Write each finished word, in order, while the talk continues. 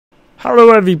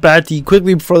Hello everybody,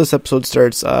 quickly before this episode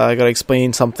starts, I gotta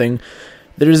explain something.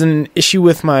 There's an issue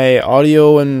with my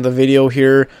audio and the video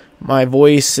here. My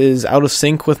voice is out of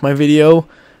sync with my video,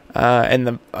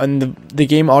 and the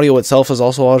game audio itself is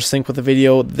also out of sync with the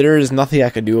video. There is nothing I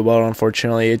can do about it,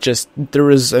 unfortunately. There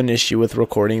was an issue with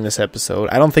recording this episode.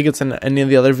 I don't think it's in any of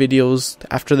the other videos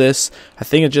after this. I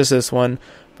think it's just this one.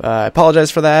 I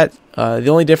apologize for that. The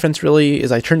only difference really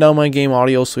is I turned down my game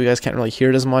audio so you guys can't really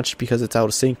hear it as much because it's out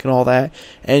of sync and all that.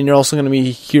 And you're also going to be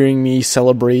hearing me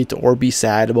celebrate or be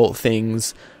sad about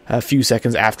things a few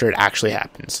seconds after it actually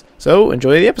happens. So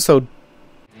enjoy the episode.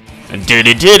 It's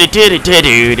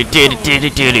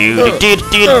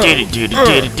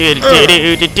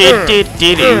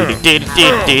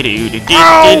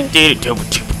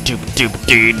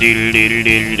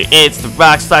the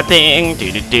rockstar thing.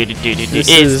 It's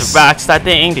the rockstar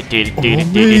thing.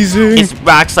 Amazing. It's the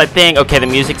rockstar thing. Okay, the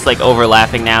music's like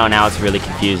overlapping now. Now it's really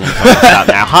confusing. So I'm gonna stop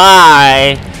now.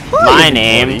 Hi, my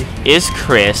name is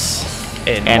Chris,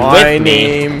 and with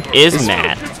me is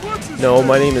Matt. No,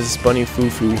 my name is Bunny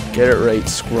Fufu. Get it right,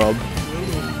 scrub.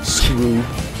 Screw.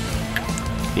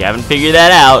 If you haven't figured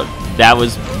that out,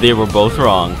 they were both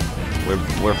wrong.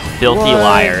 We're filthy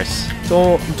liars.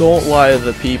 Don't lie to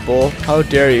the people. How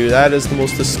dare you? That is the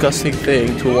most disgusting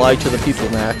thing, to lie to the people,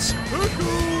 Matt.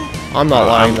 I'm not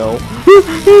lying though.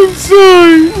 I'm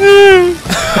sorry.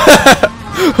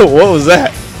 What was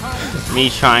that? Me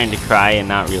trying to cry and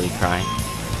not really crying.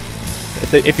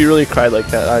 If you really cried like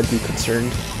that, I'd be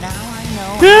concerned.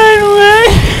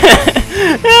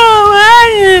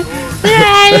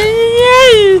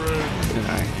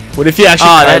 What if you actually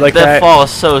cried like that? That fall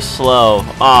is so slow.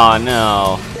 Oh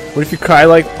no. What if you cry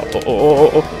like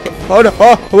oh no!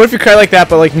 Oh, what if you cry like that,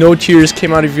 but like no tears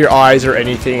came out of your eyes or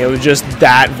anything? It was just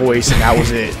that voice, and that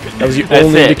was it. That was the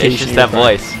only indication. It's just that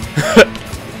voice.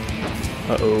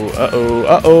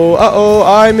 Uh-oh,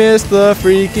 I missed the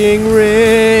freaking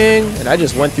ring. And I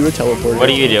just went through a teleporter. What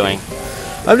are you doing?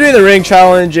 I'm doing the ring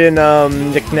challenge in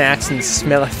knickknacks and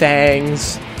smell of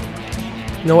fangs.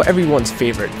 You know, everyone's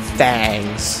favorite,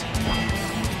 fangs.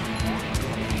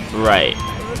 Right.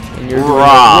 And you're doing a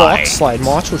rock slide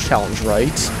macho challenge,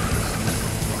 right?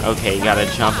 Okay, you gotta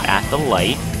jump at the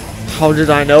light. How did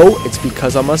I know? It's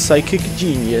because I'm a psychic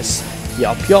genius.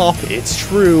 Yup, it's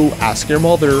true. Ask your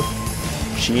mother.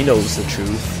 She knows the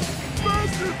truth.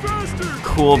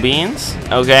 Cool beans.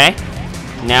 Okay.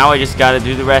 Now I just gotta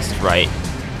do the rest right.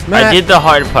 Matt, I did the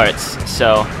hard parts,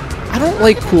 so. I don't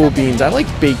like cool beans. I like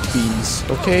baked beans,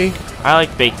 okay? I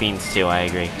like baked beans too, I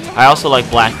agree. I also like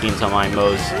black beans on my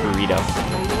Moe's burrito.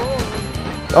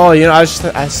 Oh, you know, I was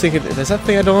thinking, there's that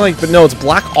thing I don't like, but no, it's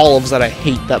black olives that I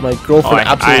hate, that my girlfriend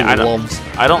absolutely loves.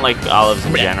 I don't like olives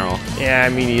in general. Yeah,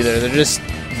 me neither. They're just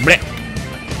bleh,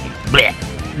 bleh,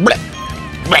 bleh,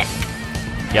 bleh.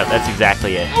 Yep, that's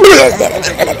exactly it.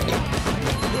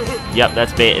 Yep,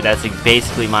 that's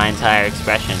basically my entire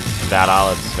expression about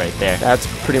olives right there. That's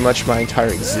pretty much my entire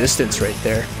existence right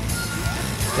there.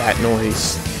 That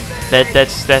noise.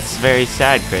 That's very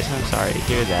sad, Chris. I'm sorry to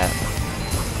hear that.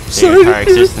 Sorry Your entire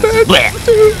existence is bleh.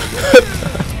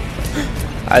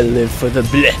 I live for the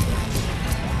bleh.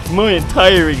 My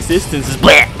entire existence is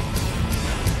bleh.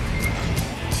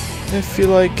 I feel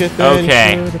like it.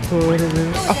 Okay.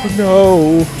 Oh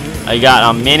no. I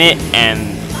got a minute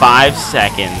and 5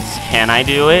 seconds. Can I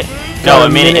do it? No, a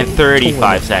minute and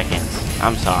 35 seconds.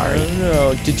 I'm sorry. I don't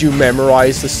know. Did you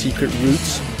memorize the secret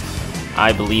routes?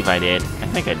 I believe I did. I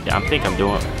think I'm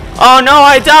doing. Oh no!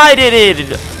 I died in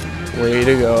it. Way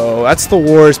to go. That's the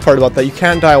worst part about that. You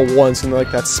can't die once in like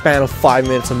that span of 5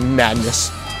 minutes of madness.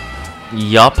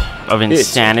 Yup, of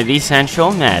Insanity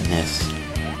Central madness.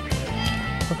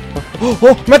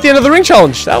 Oh, I'm at the end of the ring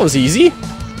challenge. That was easy.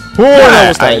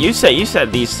 Yeah, you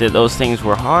said those things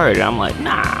were hard. I'm like,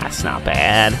 nah, it's not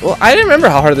bad. Well, I didn't remember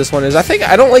how hard this one is. I think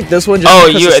I don't like this one.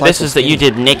 Just you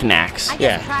did knickknacks.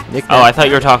 Yeah. Knickknacks. Oh, I thought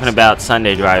you were talking about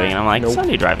Sunday driving, and I'm like, nope.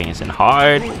 Sunday driving isn't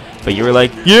hard. But you were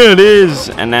like, yeah, it is.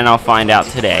 And then I'll find out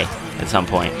today at some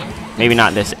point. Maybe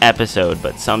not this episode,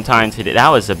 but sometime today. That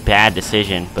was a bad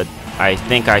decision, but I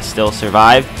think I still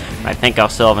survived. I think I'll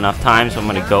still have enough time, so I'm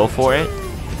gonna go for it.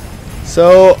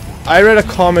 So I read a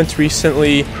comment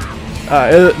recently.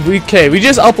 We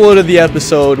just uploaded the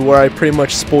episode where I pretty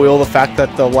much spoil the fact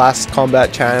that the last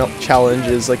combat challenge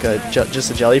is like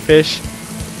just a jellyfish.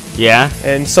 Yeah.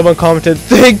 And someone commented,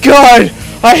 "Thank God!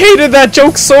 I hated that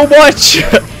joke so much."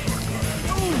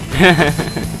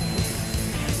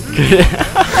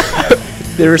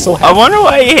 They were so happy. I wonder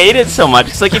why you hate it so much.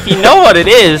 It's like if you know what it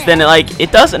is, then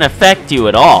it doesn't affect you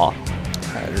at all.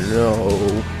 I don't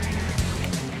know.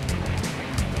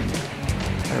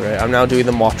 Alright, I'm now doing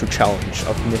the Motto challenge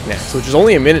of knickknacks, which is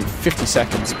only 1 minute and 50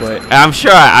 seconds, but... I'm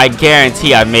sure, I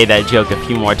guarantee I've made that joke a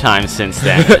few more times since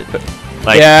then.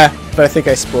 Like, yeah, but I think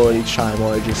I spoil it each time,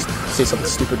 or I just say something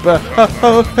stupid, but...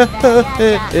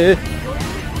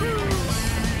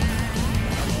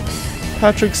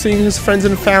 Patrick seeing his friends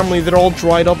and family, they're all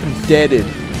dried up and deaded.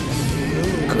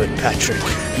 Good, Patrick.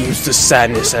 Use the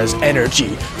sadness as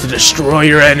energy to destroy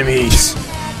your enemies.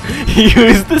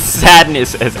 use the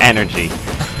sadness as energy.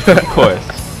 Of course.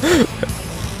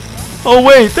 Oh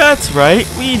wait, that's right.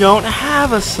 We don't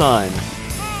have a son.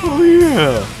 Oh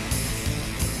yeah.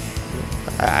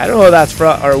 I don't know what that's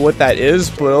from or what that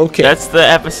is, but okay. That's the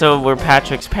episode where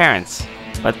Patrick's parents,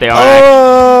 but they are.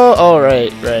 Oh,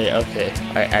 right, okay.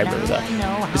 I remember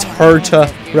that. It's hard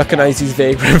to recognize these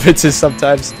vague references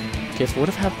sometimes. Okay, so what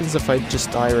happens if I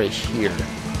just die right here?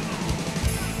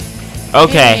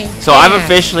 Okay, so I've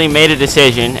officially made a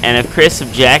decision, and if Chris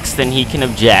objects, then he can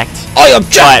object. I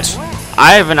object!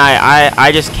 But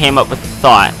I just came up with a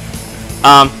thought.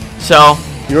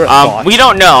 We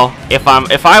don't know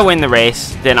if I win the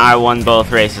race, then I won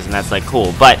both races, and that's like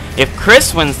cool. But if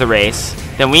Chris wins the race,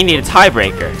 then we need a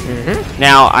tiebreaker.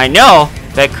 Now I know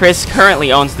that Chris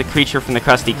currently owns the creature from the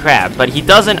Krusty Krab, but he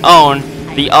doesn't own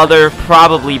the other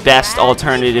probably best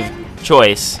alternative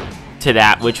choice to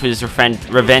that, which was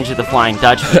Revenge of the Flying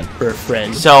Dutchman.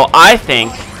 So I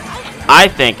think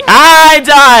I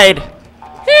died.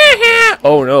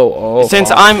 Oh no!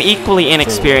 Since I'm equally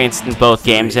inexperienced in both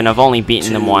games and I've only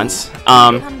beaten them once,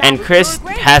 and Chris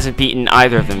hasn't beaten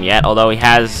either of them yet, although he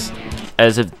has,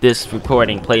 as of this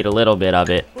recording, played a little bit of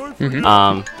it.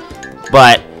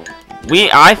 But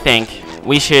I think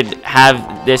we should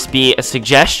have this be a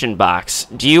suggestion box.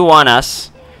 Do you want us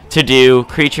to do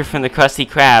Creature from the Krusty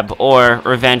Krab or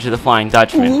Revenge of the Flying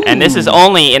Dutchman? Ooh. And this is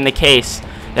only in the case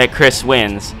that Chris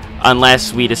wins,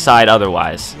 unless we decide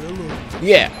otherwise.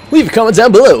 Yeah, leave a comment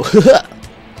down below.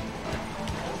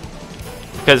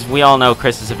 Because we all know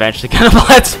Chris is eventually going to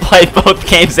let's play both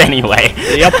games anyway.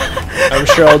 Yep. I'm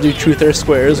sure I'll do Truth or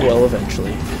Square as well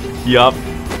eventually. Yup.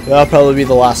 That'll probably be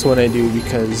the last one I do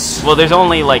because... Well, there's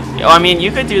only like... I mean,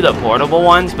 you could do the portable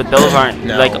ones, but those aren't...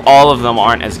 No. Like, all of them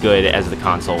aren't as good as the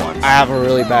console ones. I have a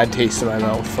really bad taste in my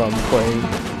mouth from playing...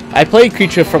 I played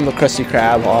Creature from the Krusty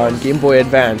Krab on Game Boy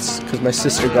Advance because my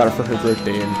sister got it for her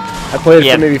birthday, and I played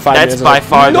it for maybe 5 minutes. That's by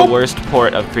far the worst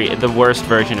port of the worst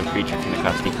version of Creature from the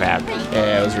Krusty Krab.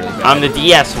 Yeah, it was really bad. The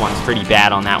DS one's pretty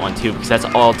bad on that one too, because that's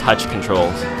all touch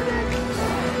controls.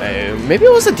 Maybe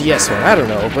it was a DS one, I don't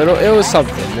know, but it was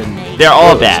something. And they're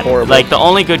all bad. Like, the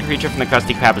only good Creature from the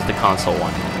Krusty Krab is the console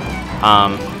one.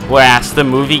 Whereas the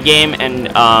movie game and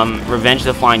Revenge of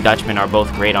the Flying Dutchman are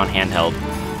both great on handheld.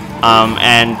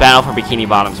 And Battle for Bikini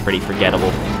Bottom's pretty forgettable,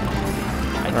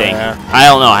 I think. I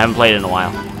don't know, I haven't played it in a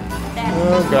while.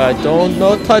 Oh god,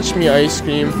 don't touch me, ice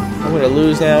cream. I'm gonna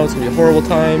lose now, it's gonna be horrible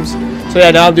times. So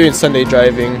yeah, now I'm doing Sunday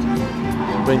driving,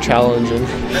 doing challenge, and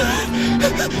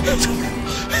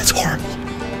it's horrible.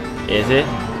 Is it?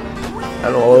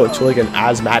 I don't know, it's like an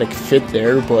asthmatic fit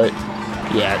there, but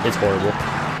yeah, it's horrible.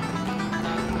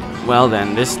 Well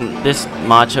then, this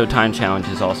Macho Time Challenge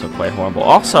is also quite horrible.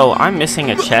 Also, I'm missing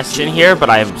a chest in here, but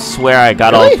I swear I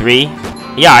got all 3.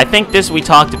 Yeah, I think we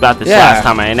talked about this last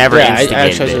time, and I never instigated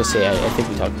I was gonna say, I think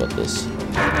we talked about this.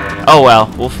 Oh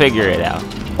well, we'll figure it out.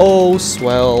 Oh,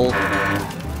 swell.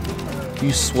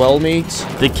 You swell, mate?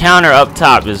 The counter up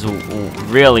top is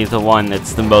really the one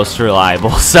that's the most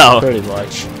reliable, so... Pretty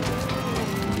much.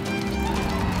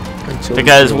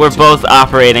 Because we're both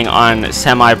operating on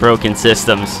semi-broken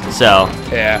systems, so...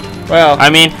 Yeah, well... I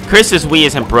mean, Chris's Wii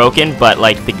isn't broken, but,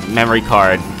 like, the memory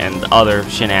card and other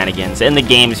shenanigans. And the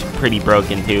game's pretty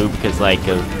broken, too, because, like,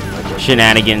 of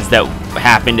shenanigans that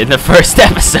happened in the first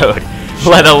episode,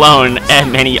 let alone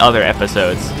many other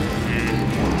episodes.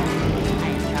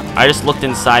 I just looked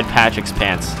inside Patrick's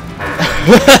pants.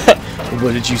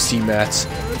 What did you see, Matt?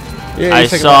 Yeah, I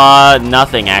saw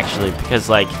nothing, actually, because,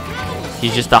 like...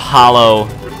 He's just a hollow,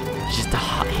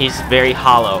 he's very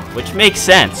hollow, which makes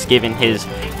sense given his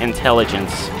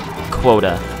intelligence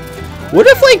quota. What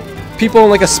if, like, people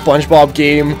in, like, a Spongebob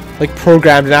game, like,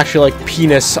 programmed an actual, like,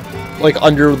 penis, like,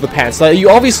 under the pants? Like, you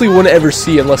obviously wouldn't ever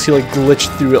see unless you, like, glitched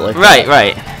through it like that.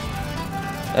 Right.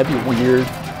 That'd be weird.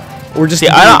 Or just... See,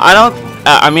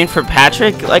 I mean, for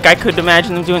Patrick, like, I could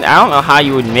imagine them doing... I don't know how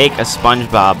you would make a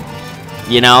Spongebob,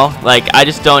 you know? Like, I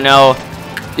just don't know...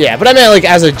 Yeah, but I meant like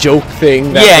as a joke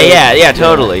thing. Yeah,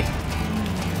 totally.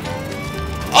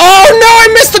 Oh no, I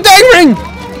missed the dang ring!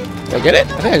 Did I get it?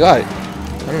 I think I got it.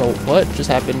 I don't know what just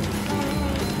happened.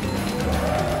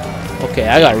 Okay,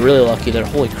 I got really lucky there.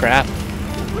 Holy crap.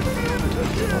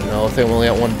 Oh no, I think I'm only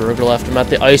at one burger left. I'm at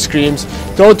the ice creams.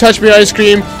 Don't touch me, ice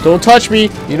cream. Don't touch me.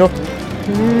 You know.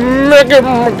 Ice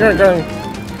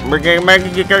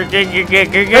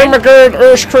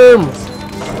cream.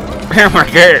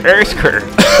 Ice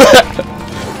cream.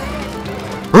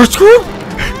 Ice cream.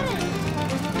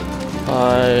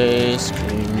 Ice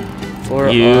cream for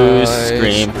You ice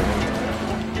scream.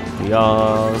 cream. We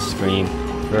all scream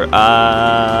for ice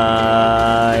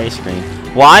cream.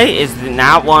 Why is in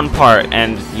that one part,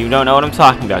 and you don't know what I'm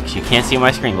talking about because you can't see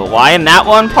my screen, but why in that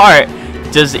one part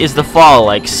is the fall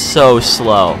like so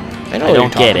slow? I know I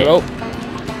don't get it.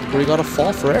 Where you gotta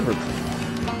fall forever.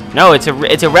 No, it's a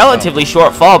relatively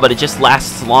short fall, but it just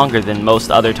lasts longer than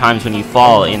most other times when you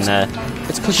fall in the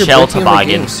It's because you're shell breaking the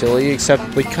toboggan. game, silly. Except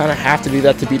we kind of have to do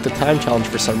that to beat the time challenge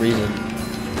for some reason.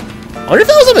 I wonder if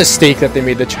it was a mistake that they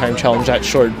made the time challenge that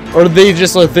short, or they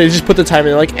just put the time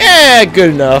in. They're like,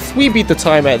 good enough. We beat the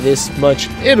time at this much.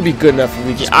 It'll be good enough if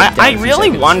we just. I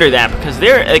really wonder that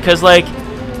because like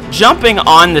jumping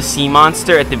on the sea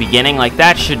monster at the beginning, like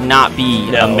that should not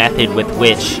be a method with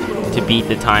which to beat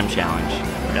the time challenge.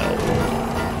 No.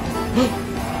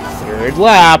 Third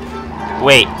lap.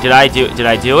 Wait, did I do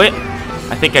it?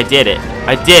 I think I did it.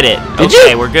 I did it. Did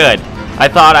Okay, you? we're good. I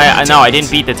thought I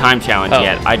didn't beat the time challenge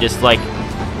yet. I just like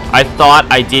I thought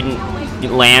I didn't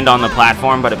land on the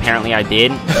platform, but apparently I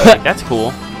did. Like, that's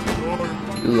cool.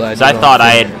 So I thought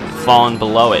I had fallen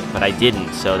below it, but I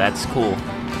didn't. So that's cool.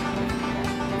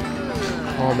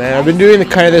 Oh man, I've been doing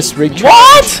this rig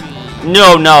What? challenge.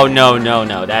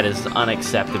 No. That is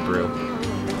unacceptable.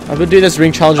 I've been doing this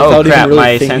ring challenge without crap, even my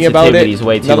really thinking about it. sensitivity's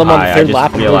way too Now that I'm on high, the I third just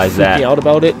lap, I'm really realized that. freaking out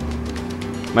about it.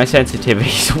 My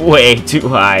sensitivity's way too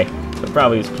high. It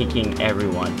probably was peaking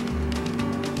everyone.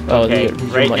 Oh, Okay, your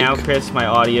right mic. now, Chris, my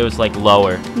audio is like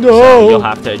lower. No. So you'll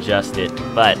have to adjust it.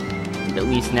 But at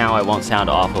least now I won't sound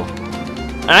awful.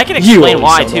 And I can You explain always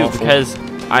why sound too, awful. because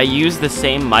I use the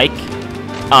same mic,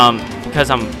 because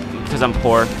I'm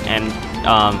poor and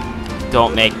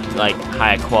don't make like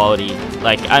high quality.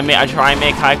 Like I try and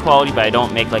make high quality, but I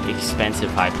don't make like expensive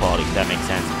high quality. If that makes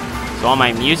sense. So on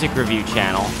my music review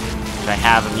channel, which I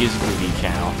have a music review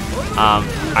channel,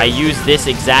 I use this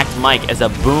exact mic as a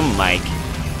boom mic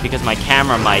because my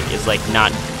camera mic is like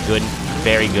not good,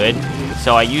 very good.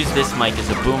 So I use this mic as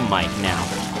a boom mic now.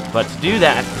 But to do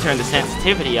that, I have to turn the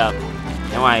sensitivity up.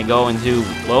 And when I go and do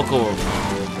local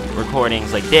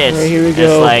recordings like this, Right, here we it's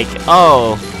go. like,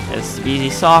 oh, it's to be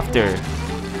softer.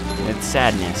 It's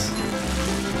sadness.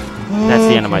 That's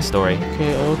the end of my story.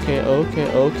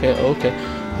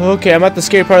 Okay, I'm at the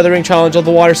scary part of the ring challenge on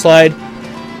the water slide.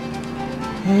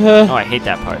 Oh, I hate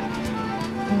that part.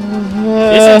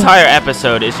 This entire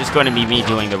episode is just going to be me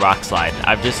doing the rock slide.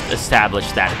 I've just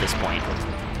established that at this point.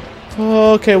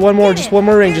 Okay, one more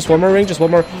ring.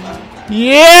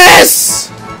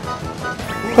 Yes!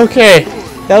 Okay,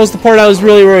 that was the part I was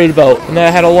really worried about, and I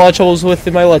had a lot of troubles with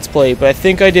in my Let's Play, but I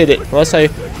think I did it. Unless I...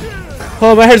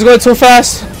 Oh, my head's going so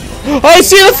fast. I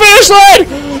see the finish line!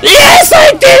 Yes,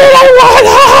 I did it! I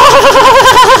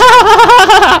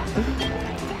won!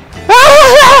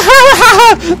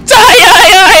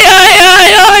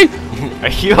 Are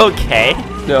you okay?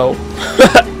 No.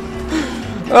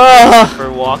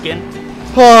 For walking?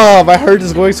 Oh, my heart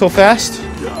is going so fast.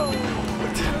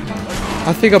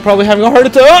 I think I'm probably having a heart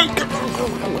attack.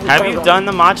 Have you done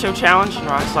the macho challenge in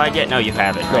rock slide yet? No, you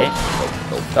haven't, right?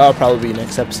 That'll probably be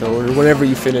next episode or whenever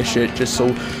you finish it, just so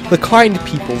the kind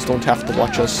peoples don't have to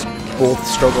watch us both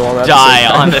struggle on that. Die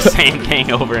on the same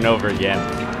thing over and over again.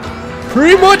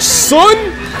 Pretty much, son!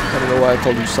 I don't know why I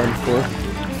called you son for.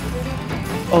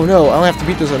 Oh no, I only have to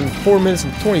beat this in 4 minutes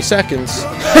and 20 seconds.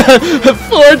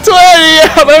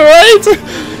 4:20, am I right?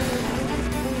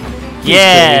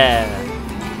 Yeah!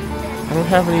 I don't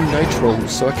have any nitros,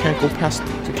 so I can't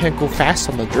go fast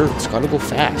on the dirt. It's gotta go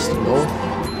fast, you know?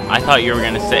 I thought you were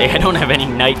going to say, I don't have any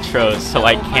nitros, so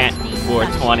I can't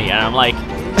 420. And I'm like,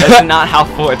 that's not how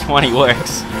 420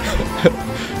 works.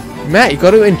 Matt, you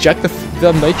gotta inject the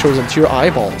nitros into your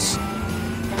eyeballs.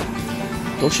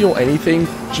 Don't you know anything?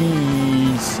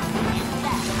 Jeez.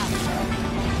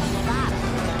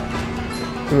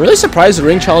 I'm really surprised the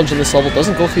ring challenge in this level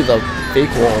doesn't go through the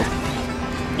fake wall.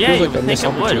 Yeah, you Feels like a would think missed it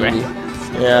would, opportunity. right?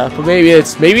 Yeah, but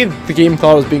maybe the game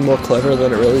thought it was being more clever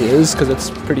than it really is, because it's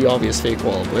pretty obvious fake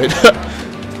wall, but...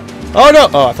 Oh no!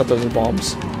 Oh, I thought those were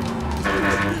bombs.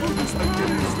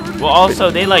 Well, also,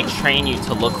 they like train you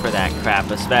to look for that crap,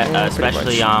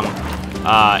 especially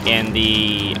in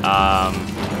the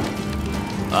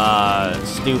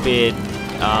stupid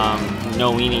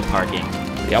no weenie parking.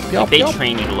 Yep. They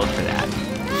train you to look for that.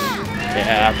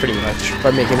 Yeah, pretty much.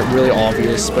 By making it really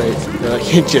obvious, but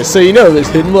just so you know, there's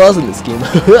hidden laws in this game.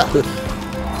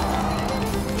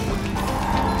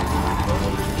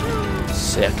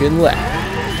 Second lap.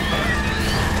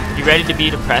 You ready to be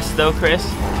depressed though, Chris?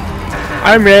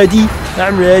 I'm ready.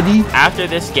 I'm ready. After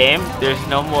this game, there's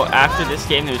no more. After this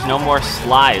game, there's no more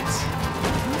slides.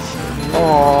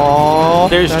 Aww.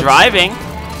 There's driving,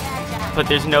 but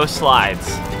there's no slides.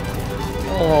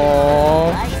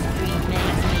 Aww.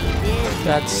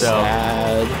 That's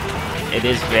sad. It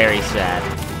is very sad.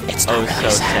 It's oh so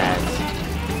sad.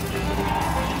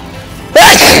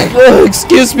 Oh,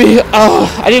 excuse me.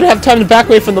 Oh, I didn't have time to back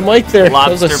away from the mic there.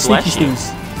 Lobster that was a bless sneaky you.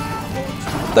 sneeze.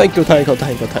 Thank you, thank you,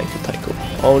 thank you, thank you, thank you.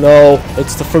 Oh no,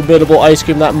 it's the forbidden ice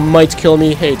cream that might kill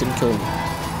me. Hey, it didn't kill me.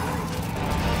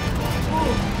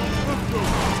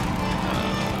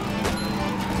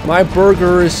 My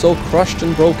burger is so crushed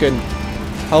and broken.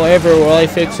 However, will I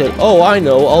fix it? Oh, I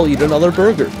know. I'll eat another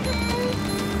burger.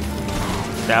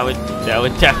 That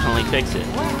would definitely fix it.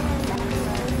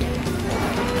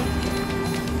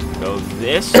 Go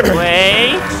this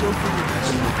way.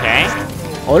 Okay.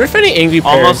 I wonder if any angry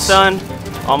parents... Almost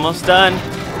done. Almost done.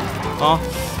 Oh.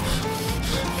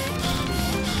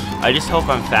 I just hope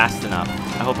I'm fast enough.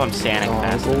 I hope I'm standing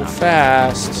fast go enough.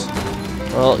 fast.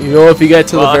 Well, you know, if you get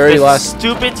to the very last...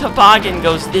 stupid toboggan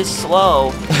goes this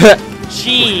slow.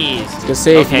 Jeez. I was gonna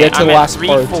say, if you get to the last part...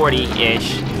 I'm at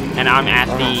 340-ish, and I'm at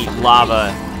the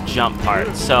lava jump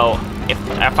part. So,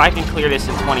 if I can clear this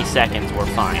in 20 seconds, we're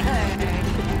fine.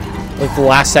 Like the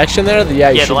last section there?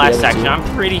 Yeah, the last section. I'm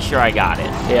pretty sure I got it.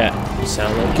 Yeah, you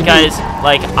sound like... Because,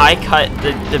 like, I cut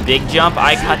the big jump,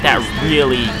 I cut that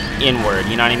really inward,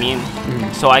 you know what I mean?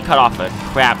 So I cut off a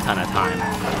crap ton of time.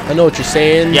 I know what you're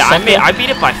saying. Yeah, I beat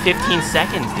it by 15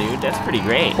 seconds, dude. That's pretty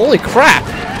great. Holy crap!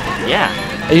 Yeah.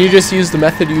 And you just used the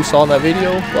method you saw in that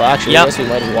video? Well, actually, I guess you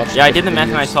might have watched. Yeah, I did the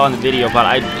method I saw in the video, but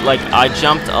I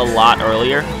jumped a lot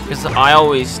earlier because I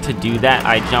always to do that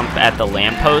I jump at the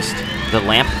lamppost. The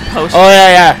lamppost. Oh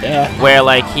yeah. Where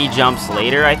like he jumps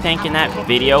later, I think, in that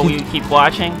video we keep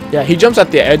watching. Yeah, he jumps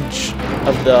at the edge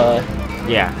of the.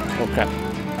 Yeah. Oh crap.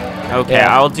 Okay,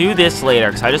 yeah. I'll do this later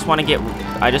because I just want to get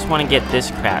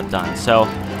this crap done. So,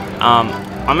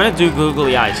 I'm gonna do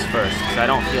googly eyes first because I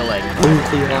don't feel like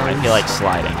I feel like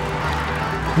sliding.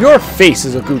 Your face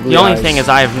is a googly eyes. The only thing is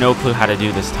I have no clue how to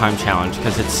do this time challenge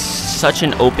because it's such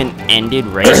an open-ended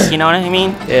race. You know what I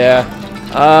mean? Yeah.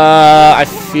 I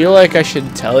feel like I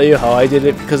should tell you how I did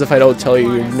it because if I don't tell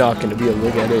you, you're not gonna be able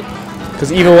to get it.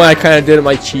 Because even when I kind of did it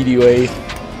my cheaty way.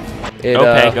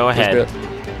 Okay, go ahead.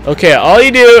 Okay, all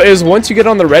you do is once you get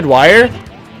on the red wire,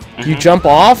 you jump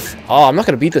off. Oh, I'm not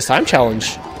gonna beat this time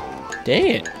challenge. Dang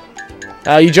it.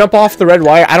 You jump off the red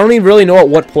wire. I don't even really know at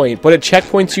what point, but it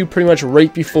checkpoints you pretty much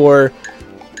right before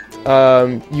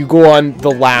you go on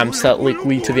the lamps that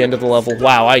lead to the end of the level.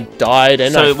 Wow, I died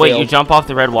and I wait, failed. you jump off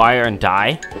the red wire and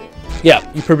die? Yeah,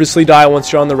 you purposely die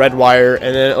once you're on the red wire,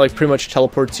 and then it like pretty much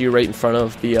teleports you right in front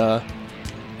of the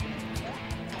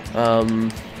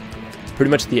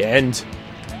pretty much the end.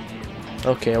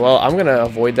 Okay, well, I'm gonna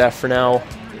avoid that for now.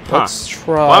 Let's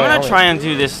try. Well, I'm gonna try and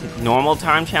do this normal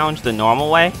time challenge the normal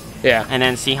way. Yeah. And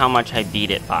then see how much I beat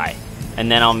it by,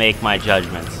 and then I'll make my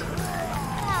judgments.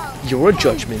 Your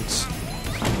judgments.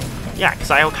 Yeah, because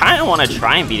I kind of want to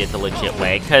try and beat it the legit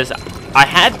way, because I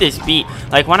had this beat,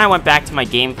 like when I went back to my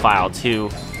game file to,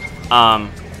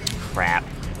 crap.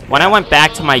 When I went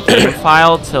back to my game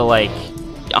file to like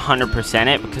 100%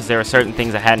 it, because there were certain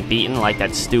things I hadn't beaten, like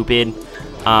that stupid,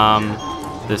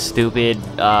 the stupid,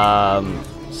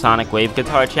 Sonic Wave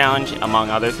Guitar Challenge, among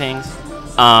other things.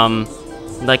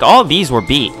 Like all of these were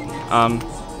beat.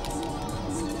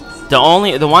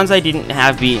 The ones I didn't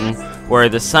have beaten were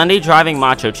the Sunday Driving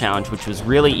Macho Challenge, which was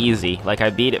really easy. Like I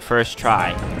beat it first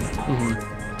try.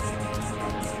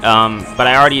 But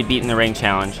I already had beaten the Ring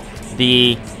Challenge.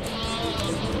 The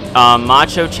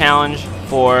Macho Challenge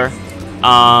for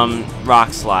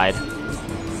Rock Slide.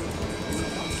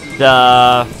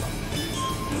 The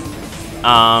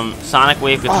Sonic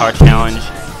Wave Guitar Challenge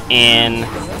in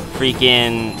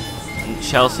freaking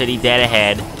Shell City Dead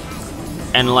Ahead,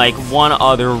 and like one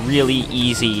other really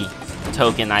easy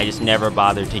token I just never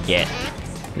bothered to get.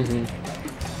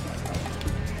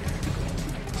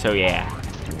 So yeah.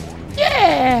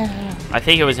 I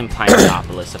think it was in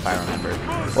Pineapolis if I remember.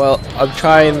 Well, I'm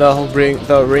trying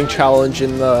the ring challenge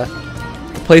in the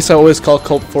place I always call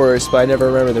Culp Forest, but I never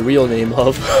remember the real name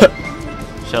of.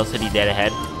 Shell City Dead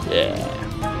Ahead. Yeah.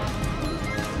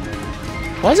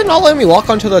 Why is it not letting me lock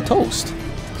onto the toast?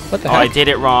 What the heck? I did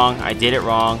it wrong. I did it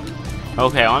wrong.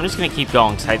 Okay, well, I'm just gonna keep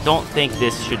going because I don't think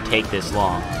this should take this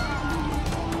long.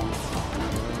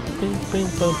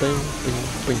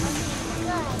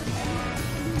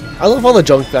 I love all the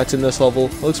junk that's in this level.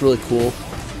 It looks really cool.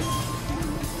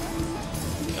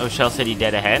 Oh, Shell City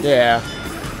dead ahead? Yeah.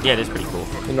 Yeah, it is pretty cool.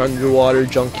 An underwater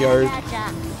junkyard.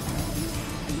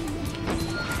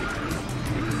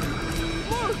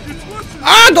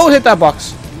 Ah! Don't hit that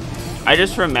box. I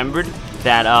just remembered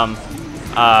that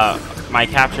my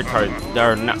capture card,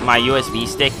 or my USB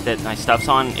stick that my stuff's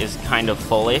on is kind of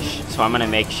fullish, so I'm gonna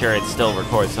make sure it still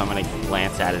records. So I'm gonna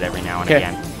glance at it every now and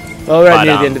again. Well, we're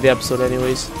near the end of the episode,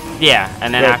 anyways. Yeah,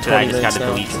 and then after that, I just got to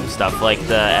delete some stuff, like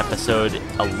the episode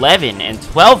 11 and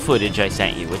 12 footage I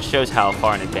sent you, which shows how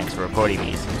far in advance we're recording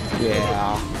these.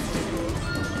 Yeah.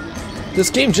 This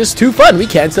game's just too fun. We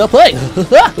can't stop playing.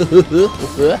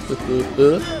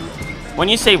 When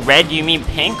you say red, do you mean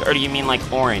pink or do you mean like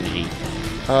orangey?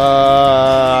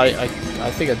 I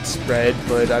think it's red,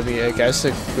 but I mean, I guess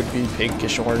it would be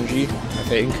pinkish orangey, I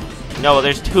think. No,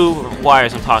 there's two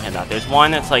wires I'm talking about. There's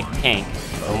one that's like pink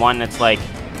and one that's like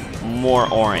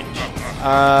more orange.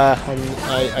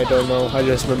 I don't know. I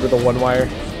just remember the one wire.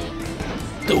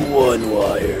 The one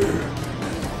wire.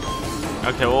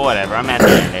 Okay, well, whatever. I'm at the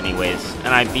end anyways.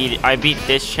 And I beat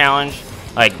this challenge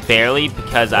like barely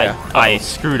because I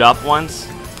screwed up once.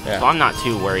 Yeah. So I'm not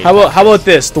too worried. How about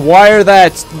this? The wire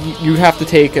that you have to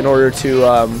take in order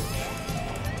to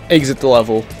exit the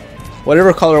level.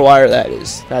 Whatever color wire that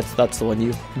is. That's the one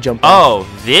you jump on. Oh,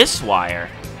 this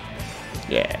wire.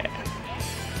 Yeah.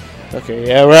 Okay,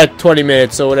 yeah, we're at 20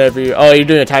 minutes, so whatever you... Oh, you're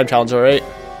doing a time challenge, alright?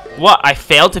 What? I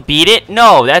failed to beat it?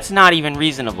 No, that's not even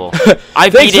reasonable. I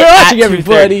Thanks beat for it at watching,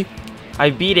 everybody.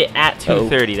 I beat it at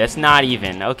 2:30. That's not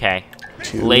even. Okay.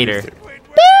 Later.